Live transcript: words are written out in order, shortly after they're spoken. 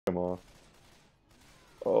him off.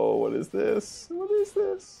 Oh, what is this? What is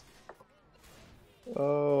this?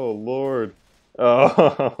 Oh, Lord.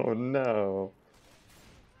 Oh, no.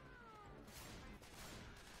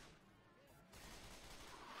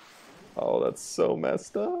 Oh, that's so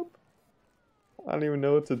messed up. I don't even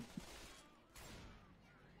know what to...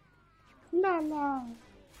 La la.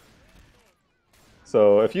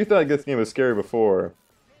 So, if you thought this game was scary before,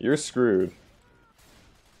 you're screwed.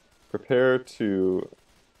 Prepare to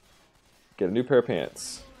get a new pair of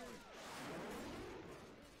pants.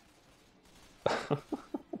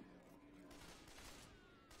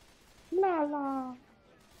 La la.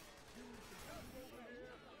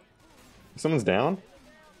 Someone's down?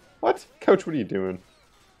 What? Coach, what are you doing?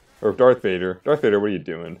 Or Darth Vader. Darth Vader, what are you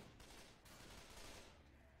doing?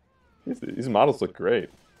 These models look great.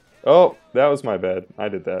 Oh, that was my bad. I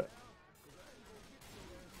did that.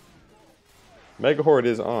 Mega Horde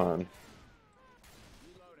is on.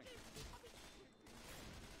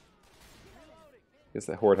 Guess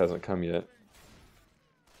that Horde hasn't come yet.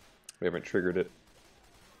 We haven't triggered it.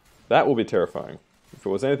 That will be terrifying. If it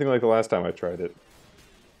was anything like the last time I tried it,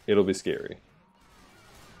 it'll be scary.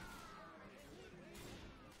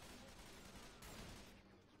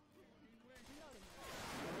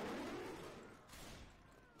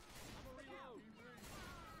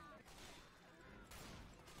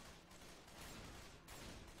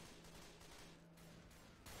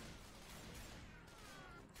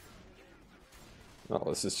 Oh,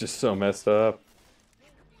 this is just so messed up.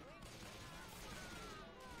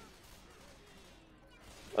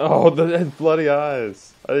 Oh, the bloody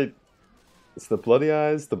eyes. It's the bloody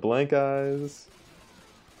eyes, the blank eyes.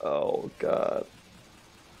 Oh, God.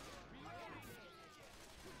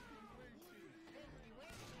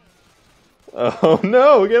 Oh,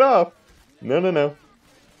 no, get off. No, no, no.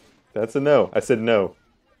 That's a no. I said no.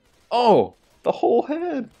 Oh, the whole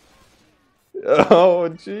head. Oh,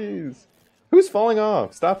 jeez. Who's falling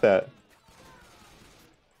off? Stop that.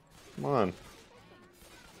 Come on.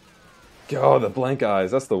 Oh, the blank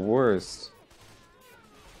eyes. That's the worst.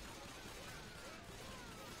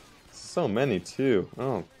 So many, too.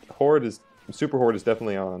 Oh, Super Horde is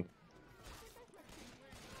definitely on.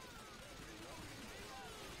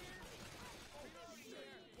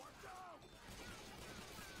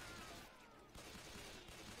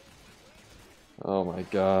 Oh my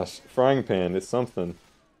gosh. Frying pan is something.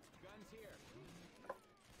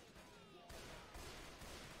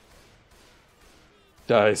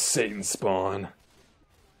 Die, Satan spawn.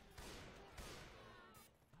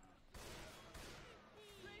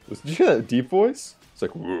 Did you hear that deep voice? It's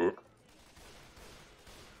like, whoa.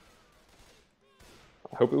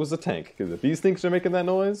 I hope it was a tank, because if these things are making that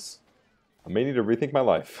noise, I may need to rethink my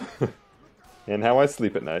life. And how I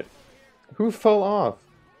sleep at night. Who fell off?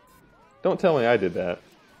 Don't tell me I did that.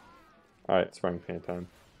 Alright, it's frying pan time.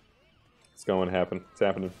 It's going to happen. It's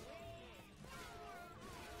happening.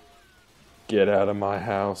 Get out of my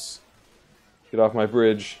house. Get off my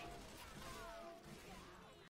bridge.